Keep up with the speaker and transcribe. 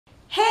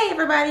Hey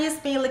everybody,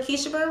 it's me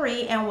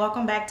lakitiamarie and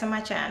welcome back to my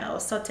channel.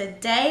 So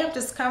today I'm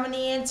just coming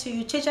in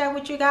to chit chat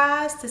with you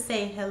guys, to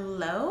say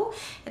hello,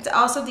 and to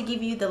also to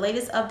give you the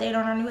latest update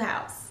on our new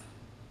house.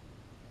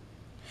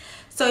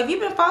 So if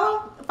you've been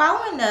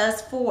following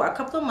us for a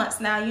couple of months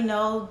now, you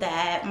know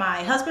that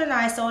my husband and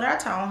I sold our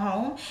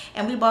townhome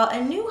and we bought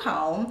a new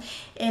home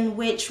in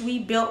which we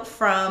built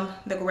from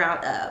the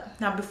ground up.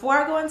 Now before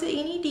I go into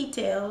any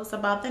details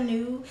about the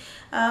new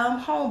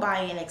home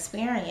buying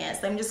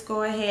experience, let me just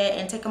go ahead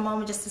and take a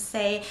moment just to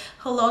say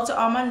hello to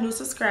all my new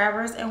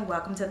subscribers and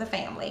welcome to the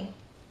family.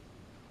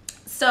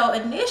 So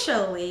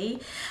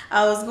initially,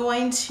 I was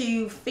going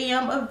to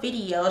film a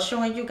video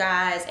showing you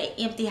guys an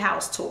empty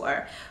house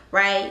tour,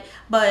 right?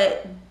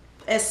 But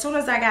as soon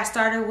as I got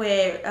started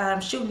with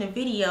shooting the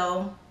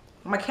video,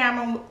 my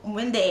camera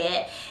went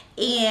dead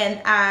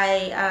and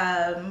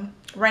I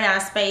ran out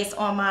of space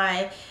on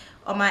my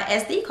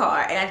SD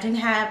card, and I didn't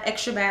have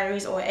extra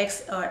batteries or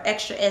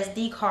extra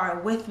SD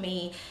card with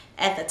me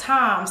at the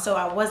time, so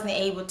I wasn't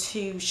able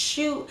to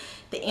shoot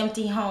the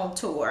empty home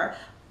tour.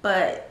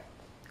 But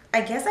I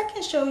guess I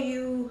can show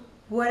you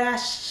what I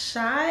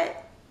shot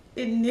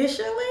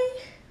initially.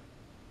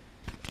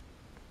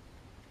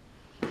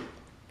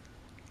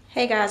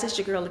 Hey guys, it's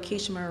your girl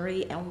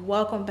lakitiamarie and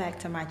welcome back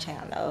to my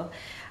channel.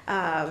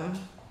 I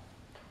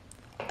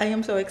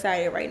am so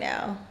excited right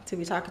now to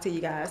be talking to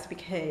you guys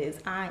because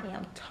I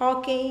am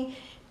talking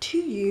to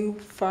you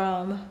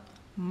from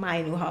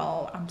my new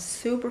home. I'm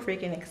super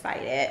freaking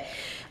excited.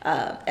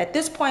 At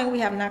this point, we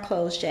have not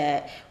closed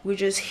yet. We're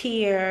just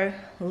here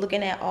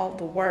looking at all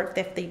the work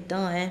that they've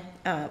done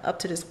up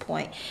to this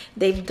point.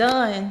 They've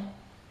done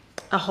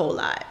a whole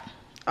lot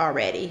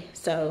already.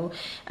 So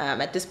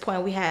at this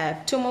point, we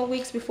have 2 more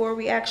weeks before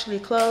we actually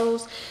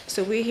close.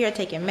 So we're here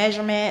taking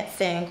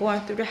measurements and going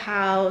through the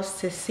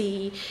house to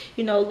see,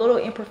 you know, little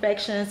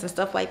imperfections and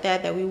stuff like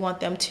that we want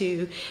them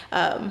to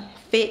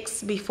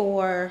fix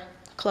before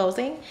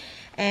closing.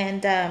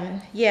 And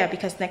yeah,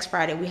 because next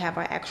Friday we have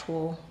our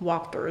actual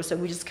walkthrough, so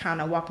we're just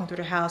kind of walking through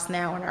the house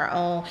now on our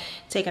own,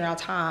 taking our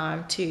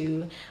time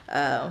to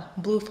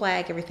blue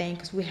flag everything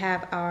because we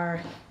have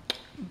our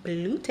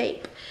blue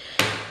tape.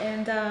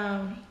 And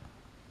I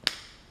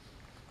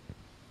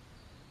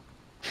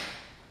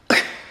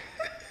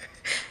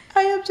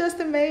am just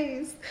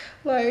amazed.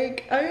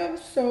 Like, I am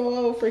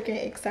so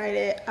freaking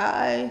excited.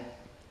 I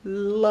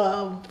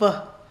love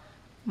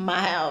my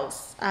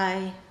house.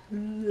 I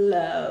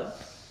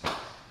love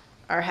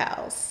our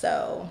house,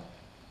 so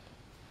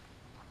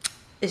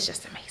it's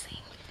just amazing.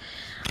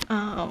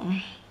 I don't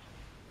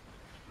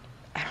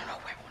know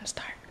where I want to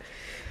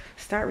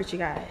start with you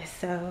guys,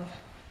 so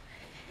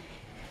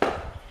I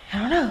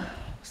don't know.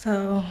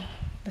 So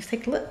let's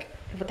take a look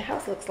at what the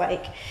house looks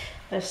like.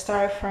 Let's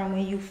start from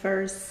when you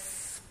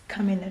first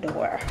come in the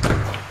door.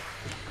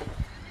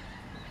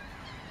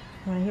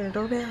 You want to hear the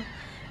doorbell? Want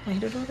to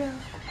hear the doorbell?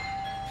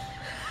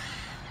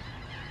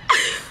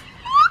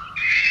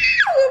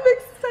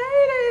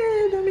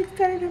 I'm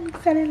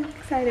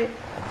excited.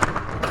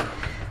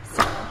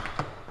 So,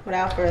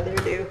 without further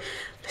ado,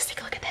 let's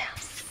take a look at the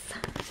house.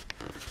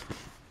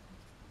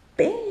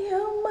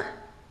 Bam!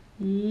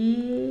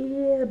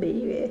 Yeah,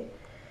 baby.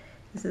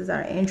 This is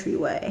our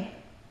entryway.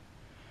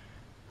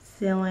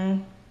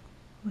 Ceiling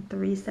with the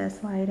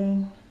recessed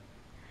lighting.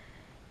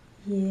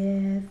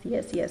 Yes.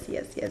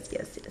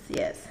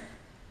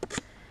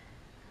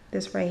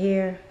 This right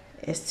here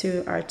is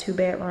our 2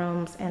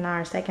 bedrooms and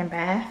our 2nd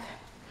bath.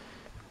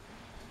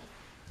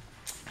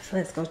 So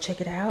let's go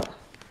check it out.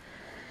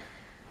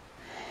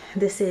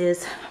 This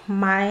is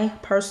my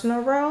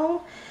personal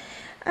room.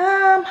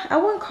 I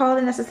wouldn't call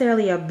it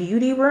necessarily a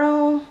beauty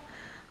room,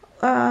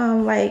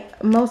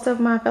 like most of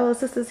my fellow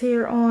sisters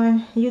here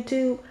on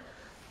YouTube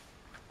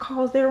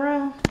calls their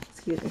room.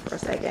 Excuse me for a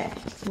second.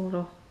 It's a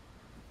little,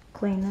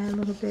 clean that a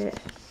little bit.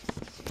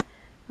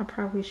 I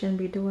probably shouldn't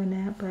be doing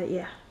that, but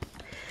yeah.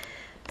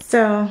 So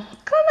I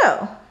don't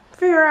know.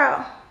 Figure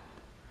out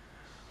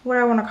what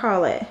I want to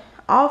call it.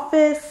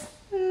 Office.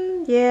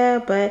 Yeah,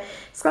 but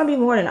it's gonna be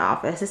more than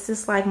office. It's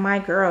just like my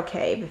girl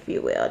cave, if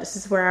you will. This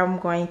is where I'm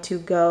going to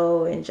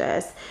go and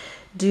just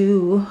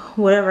do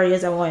whatever it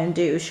is I want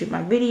to do. Shoot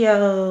my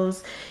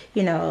videos,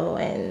 you know,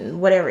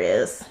 and whatever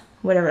else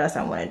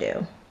I want to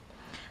do.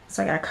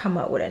 So I gotta come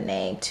up with a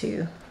name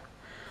to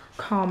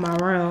call my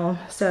room.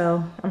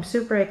 So I'm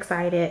super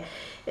excited.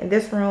 In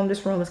this room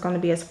is going to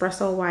be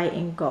espresso white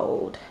and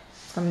gold.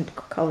 Some of the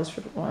colors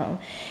for the room.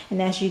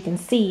 And as you can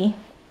see,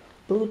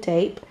 blue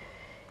tape,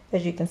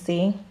 as you can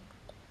see,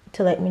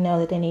 to let me know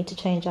that they need to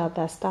change out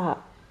that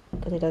stop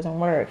because it doesn't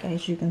work.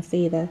 As you can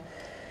see, the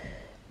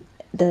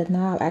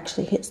knob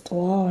actually hits the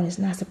wall and it's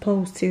not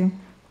supposed to.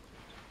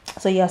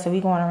 So yeah, so we're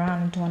going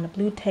around and doing the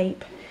blue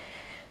tape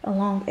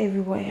along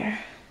everywhere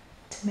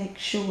to make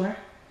sure.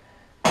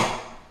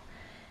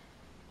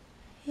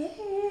 Yeah.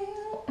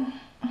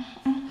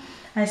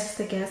 This is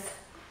the guest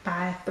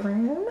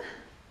bathroom.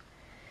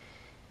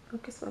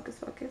 Focus.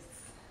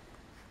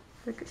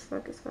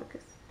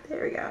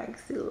 There we go. You can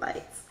see the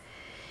lights.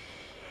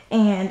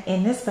 And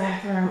in this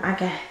bathroom, I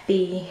got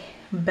the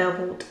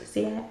beveled,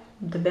 see that?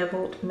 The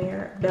beveled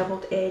mirror,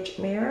 beveled edge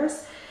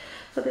mirrors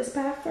for this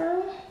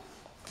bathroom.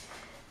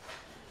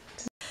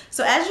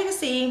 So as you can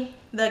see,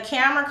 the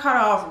camera cut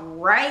off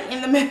right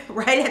in the middle,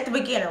 right at the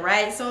beginning,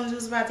 right? As soon as it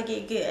was about to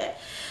get good.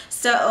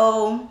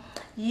 So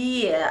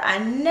yeah, I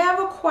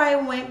never quite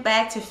went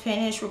back to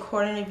finish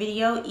recording the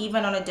video,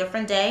 even on a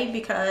different day,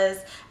 because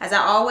as I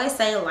always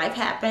say, life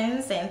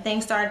happens and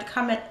things started to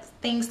come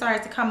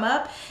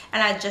up,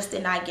 and I just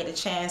did not get a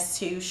chance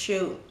to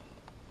shoot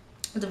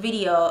the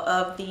video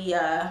of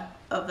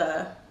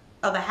the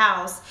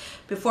house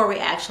before we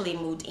actually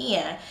moved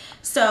in.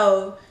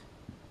 So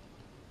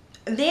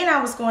then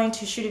I was going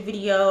to shoot a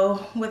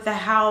video with the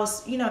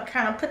house, you know,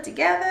 kind of put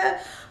together.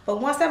 But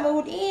once I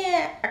moved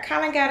in, I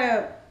kind of got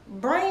a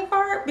brain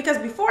fart, because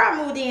before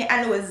I moved in,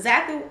 I knew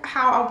exactly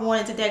how I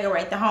wanted to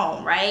decorate the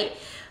home, right?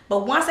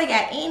 But once I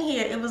got in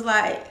here, it was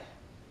like,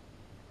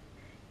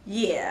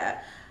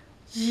 yeah,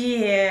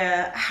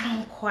 I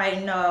don't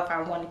quite know if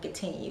I want to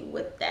continue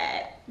with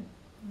that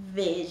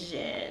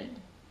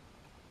vision.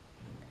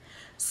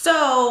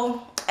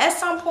 So at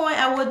some point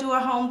I will do a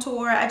home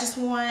tour. I just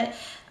want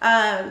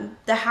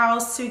the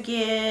house to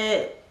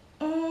get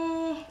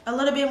a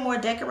little bit more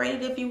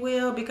decorated, if you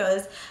will,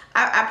 because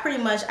I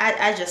pretty much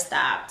I just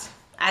stopped.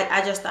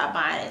 I just stopped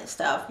buying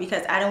stuff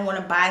because I didn't want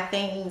to buy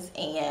things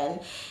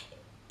and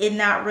it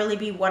not really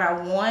be what I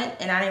want,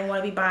 and I didn't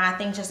want to be buying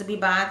things just to be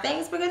buying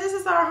things, because this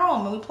is our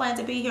home and we plan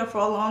to be here for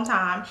a long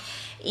time,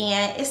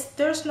 and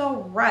there's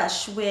no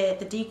rush with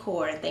the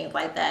decor and things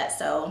like that.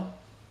 So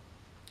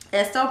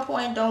at some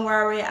point, don't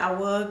worry, I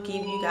will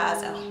give you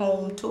guys a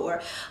home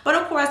tour. But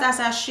of course,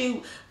 as I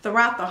shoot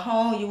throughout the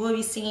home, you will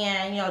be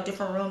seeing, you know,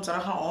 different rooms of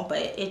the home,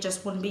 but it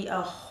just wouldn't be a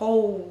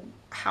whole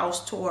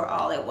house tour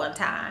all at one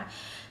time.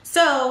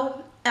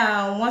 So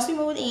once we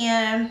moved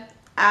in,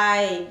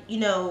 I, you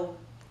know,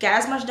 got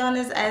as much done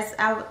as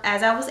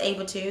I was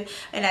able to,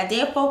 and I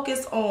did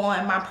focus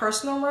on my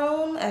personal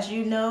room. As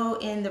you know,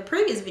 in the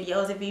previous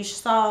videos, if you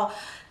saw,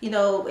 you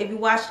know, if you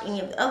watched any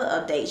of the other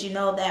updates, you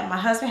know that my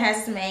husband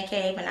has his man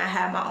cave and I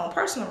have my own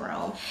personal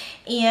room.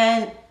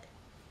 And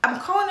I'm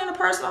calling it a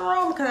personal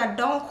room because I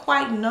don't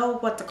quite know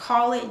what to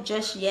call it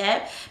just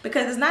yet,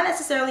 because it's not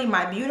necessarily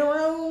my beauty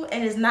room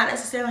and it's not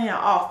necessarily an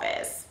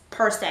office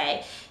per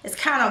se. It's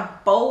kind of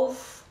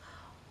both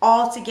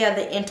all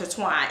together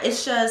intertwined.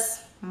 It's just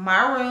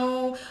my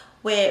room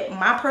with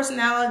my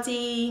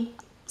personality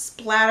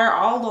splatter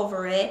all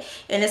over it,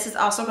 and this is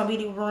also gonna be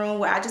the room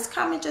where I just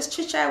come and just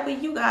chit chat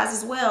with you guys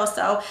as well.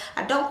 So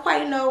I don't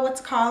quite know what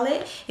to call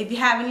it. If you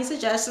have any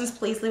suggestions,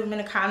 please leave them in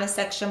the comment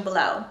section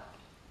below.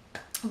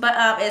 But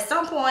at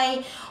some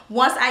point,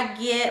 once I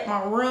get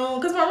my room,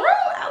 because my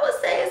room, I would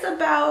say, is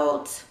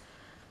about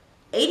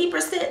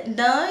 80%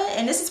 done,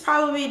 and this is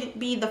probably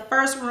be the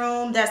first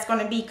room that's going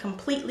to be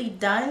completely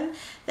done.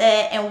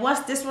 And once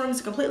this room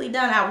is completely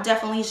done, I will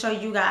definitely show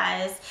you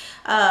guys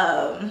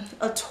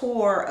a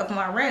tour of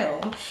my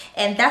room,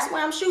 and that's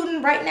where I'm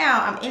shooting right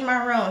now. I'm in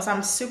my room, so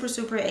I'm super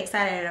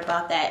excited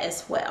about that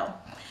as well.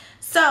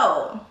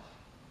 So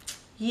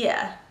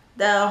yeah,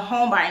 the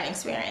home buying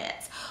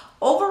experience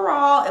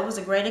overall, it was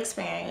a great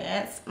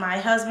experience. My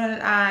husband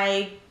and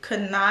I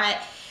could not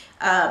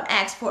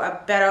ask for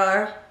a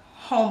better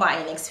home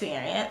buying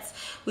experience.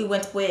 We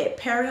went with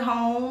Perry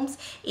Homes,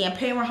 and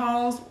Perry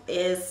Homes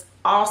is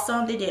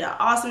awesome. They did an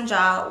awesome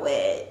job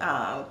with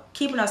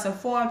keeping us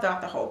informed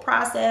throughout the whole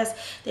process.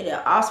 They did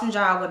an awesome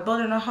job with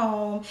building a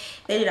home.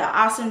 They did an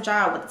awesome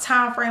job with the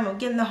time frame of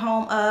getting the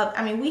home up.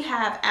 I mean, we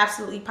have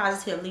absolutely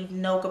positively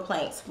no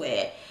complaints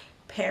with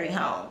Perry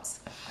Homes.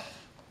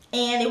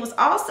 And it was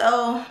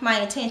also my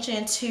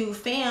intention to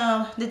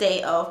film the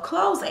day of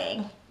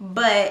closing, and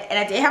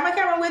I did have my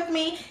camera with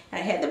me. I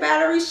had the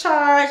batteries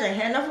charged. I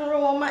had enough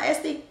room on my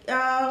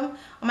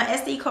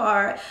SD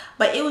card,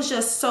 but it was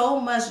just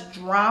so much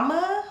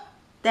drama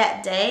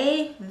that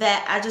day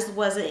that I just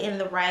wasn't in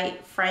the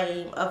right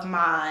frame of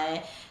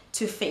mind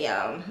to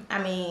film.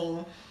 I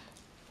mean,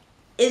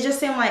 it just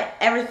seemed like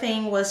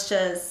everything was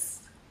just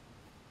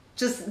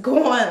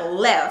going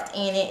left,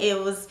 and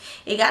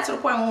it got to the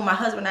point when my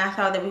husband and I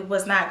thought that we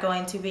was not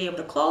going to be able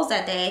to close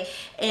that day,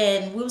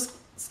 and we was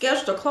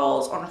scheduled to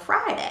close on a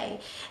Friday,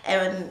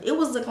 and it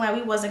was looking like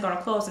we wasn't going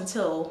to close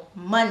until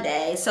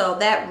Monday. So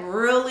that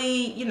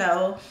really, you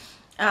know,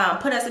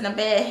 put us in a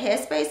bad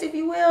headspace, if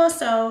you will.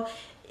 So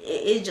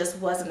it just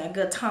wasn't a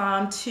good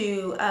time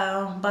to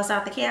bust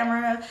out the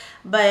camera,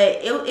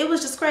 but it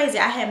was just crazy.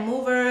 I had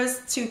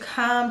movers to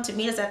come to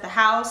meet us at the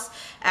house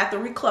after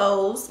we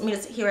closed, meet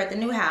us here at the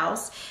new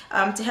house,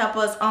 to help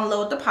us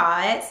unload the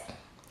pods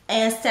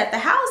and set the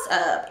house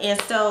up.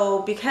 And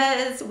so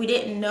because we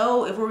didn't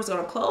know if we was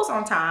going to close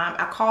on time,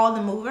 I called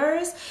the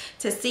movers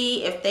to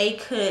see if they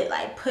could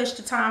like push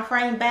the time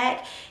frame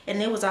back,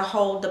 and it was a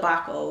whole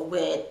debacle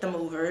with the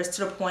movers,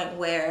 to the point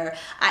where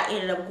I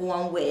ended up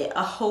going with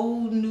a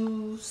whole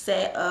new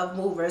set of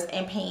movers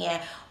and paying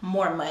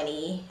more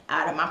money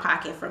out of my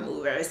pocket for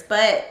movers.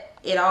 But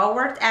it all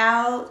worked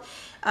out.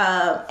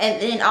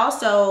 And then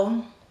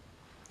also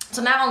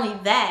So not only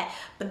that,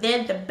 but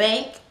then the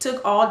bank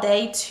took all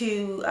day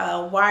to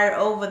wire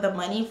over the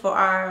money for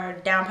our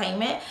down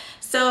payment.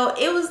 So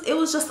it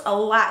was just a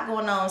lot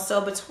going on.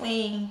 So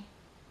between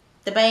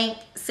the bank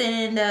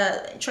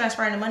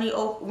transferring the money,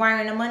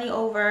 wiring the money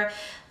over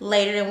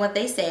later than what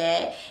they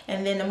said,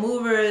 and then the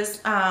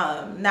movers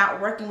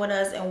not working with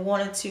us and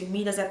wanted to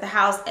meet us at the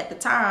house at the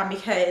time,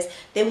 because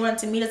they wanted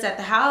to meet us at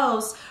the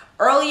house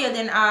earlier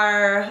than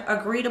our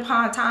agreed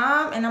upon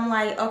time. And I'm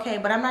like, okay,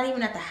 but I'm not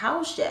even at the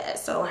house yet,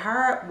 so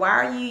why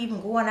are you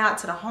even going out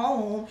to the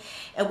home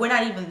and we're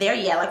not even there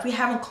yet? Like, we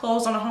haven't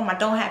closed on the home. I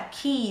don't have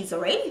keys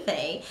or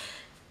anything.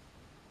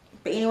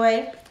 But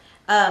anyway,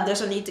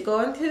 there's no need to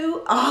go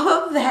into all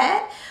of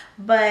that.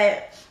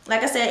 But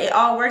like I said, it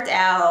all worked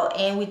out,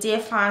 and we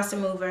did find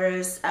some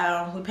movers.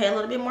 We paid a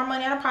little bit more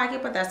money out of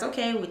pocket, but that's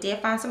okay. We did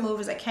find some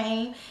movers that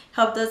came,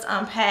 helped us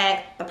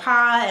unpack the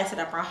pod and set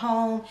up our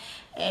home,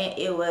 and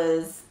it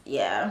was,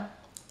 yeah,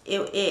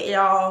 it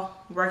all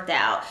worked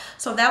out.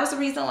 So that was the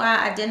reason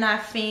why I did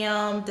not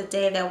film the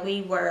day that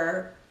we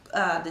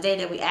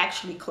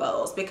actually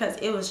closed, because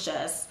it was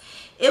just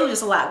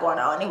a lot going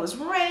on. It was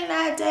raining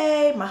that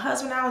day. My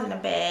husband and I was in a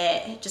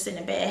bad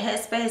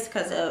headspace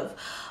because of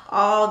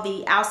all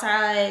the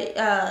outside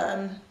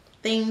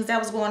things that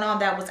was going on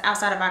that was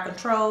outside of our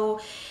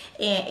control,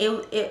 and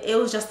it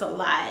was just a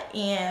lot.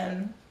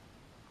 And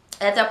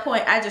at that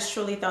point, I just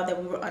truly thought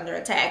that we were under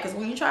attack, because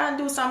when you're trying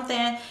to do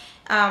something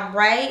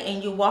right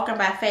and you're walking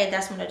by faith,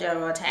 that's when the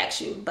devil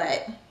attacks you.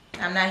 But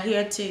I'm not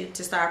here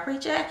to start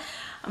preaching.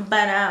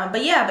 But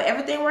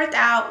everything worked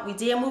out. We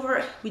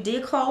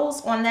did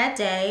close on that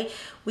day.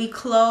 We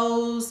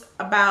closed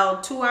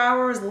about 2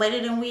 hours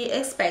later than we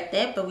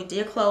expected, but we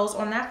did close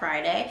on that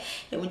Friday,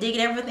 and we did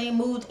get everything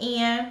moved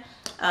in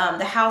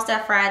the house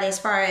that Friday, as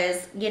far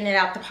as getting it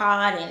out the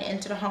pod and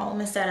into the home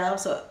and set up.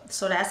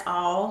 So that's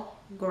all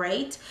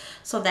great.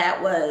 So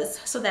that was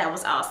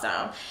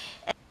awesome.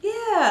 And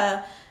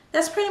yeah,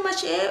 that's pretty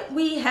much it.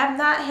 We have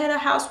not had a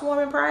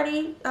housewarming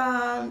party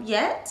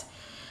yet.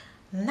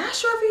 Not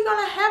sure if we're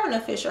gonna have an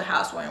official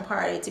housewarming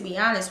party, to be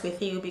honest with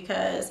you,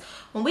 because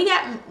when we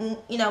got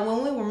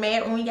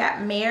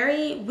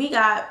married, we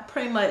got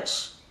pretty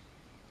much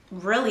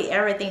really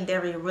everything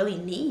that we really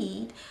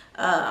need.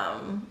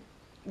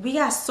 We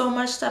got so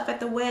much stuff at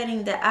the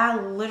wedding that I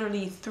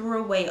literally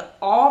threw away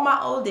all my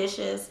old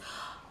dishes,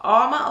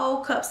 all my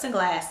old cups and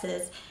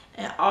glasses,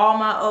 and all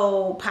my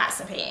old pots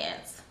and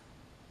pans.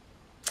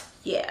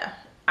 Yeah,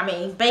 I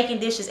mean, baking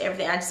dishes,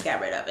 everything, I just got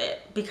rid of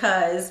it,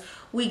 because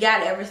we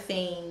got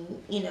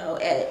everything, you know,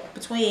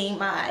 between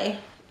my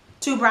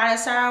 2 bridal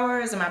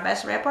showers and my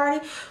bachelorette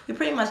party. We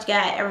pretty much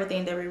got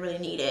everything that we really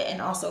needed,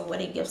 and also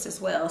wedding gifts as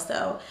well.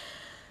 So,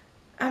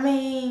 I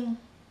mean,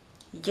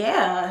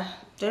 yeah,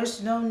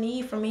 there's no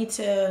need for me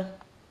to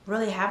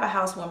really have a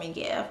housewarming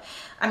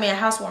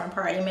housewarming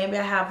party. Maybe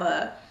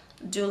I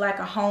do like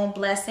a home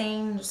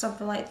blessing or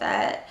something like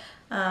that,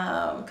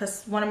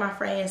 because one of my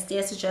friends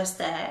did suggest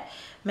that.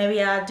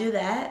 Maybe I'll do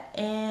that,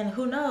 and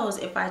who knows,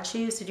 if I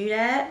choose to do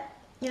that,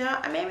 you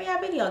know, maybe I'll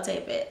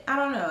videotape it. I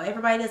don't know.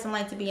 Everybody doesn't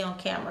like to be on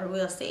camera.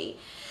 We'll see.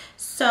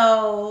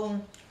 So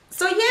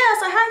yeah,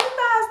 so how you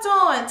guys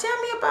doing? Tell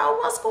me about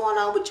what's going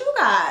on with you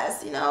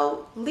guys. You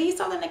know, leave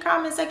something in the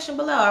comment section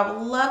below. I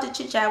would love to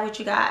chit chat with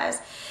you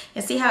guys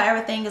and see how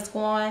everything is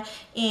going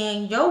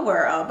in your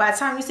world. By the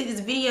time you see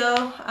this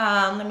video,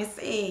 let me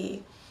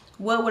see,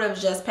 what would have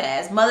just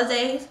passed? Mother's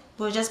Day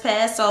would have just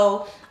passed.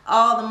 So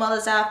all the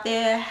mothers out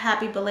there,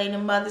 happy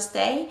belated Mother's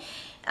Day.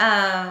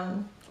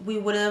 We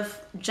would have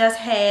just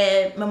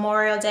had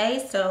Memorial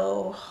Day,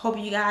 so hope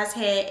you guys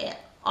had an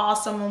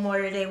awesome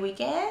Memorial Day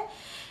weekend.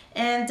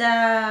 And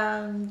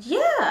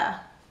yeah,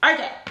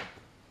 RJ,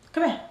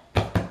 come here,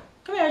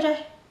 RJ.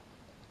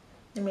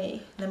 Let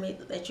me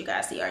let you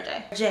guys see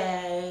RJ.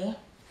 RJ,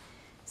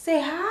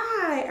 say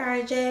hi,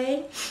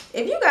 RJ.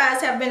 If you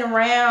guys have been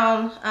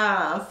around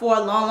for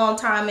a long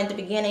time in the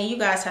beginning, you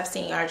guys have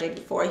seen RJ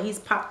before. He's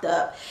popped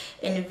up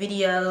in the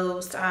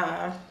videos,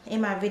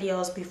 in my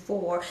videos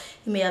before.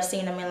 You may have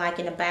seen him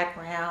in the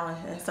background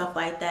and stuff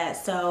like that.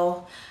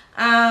 So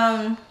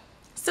yeah,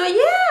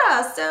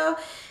 so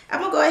I'm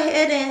gonna go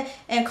ahead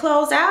and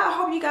close out. I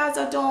hope you guys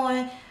are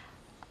doing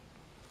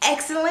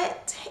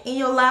excellent in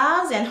your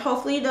lives, and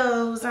hopefully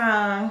those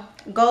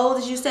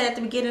goals you set at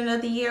the beginning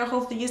of the year,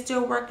 hopefully you're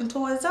still working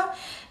towards them.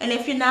 And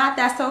if you're not,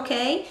 that's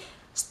okay.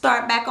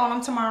 Start back on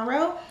them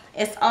tomorrow.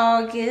 It's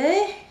all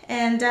good.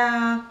 And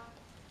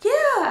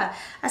yeah,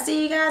 I'll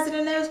see you guys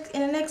in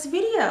the next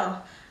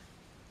video.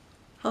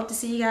 Hope to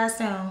see you guys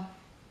soon.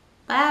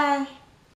 Bye.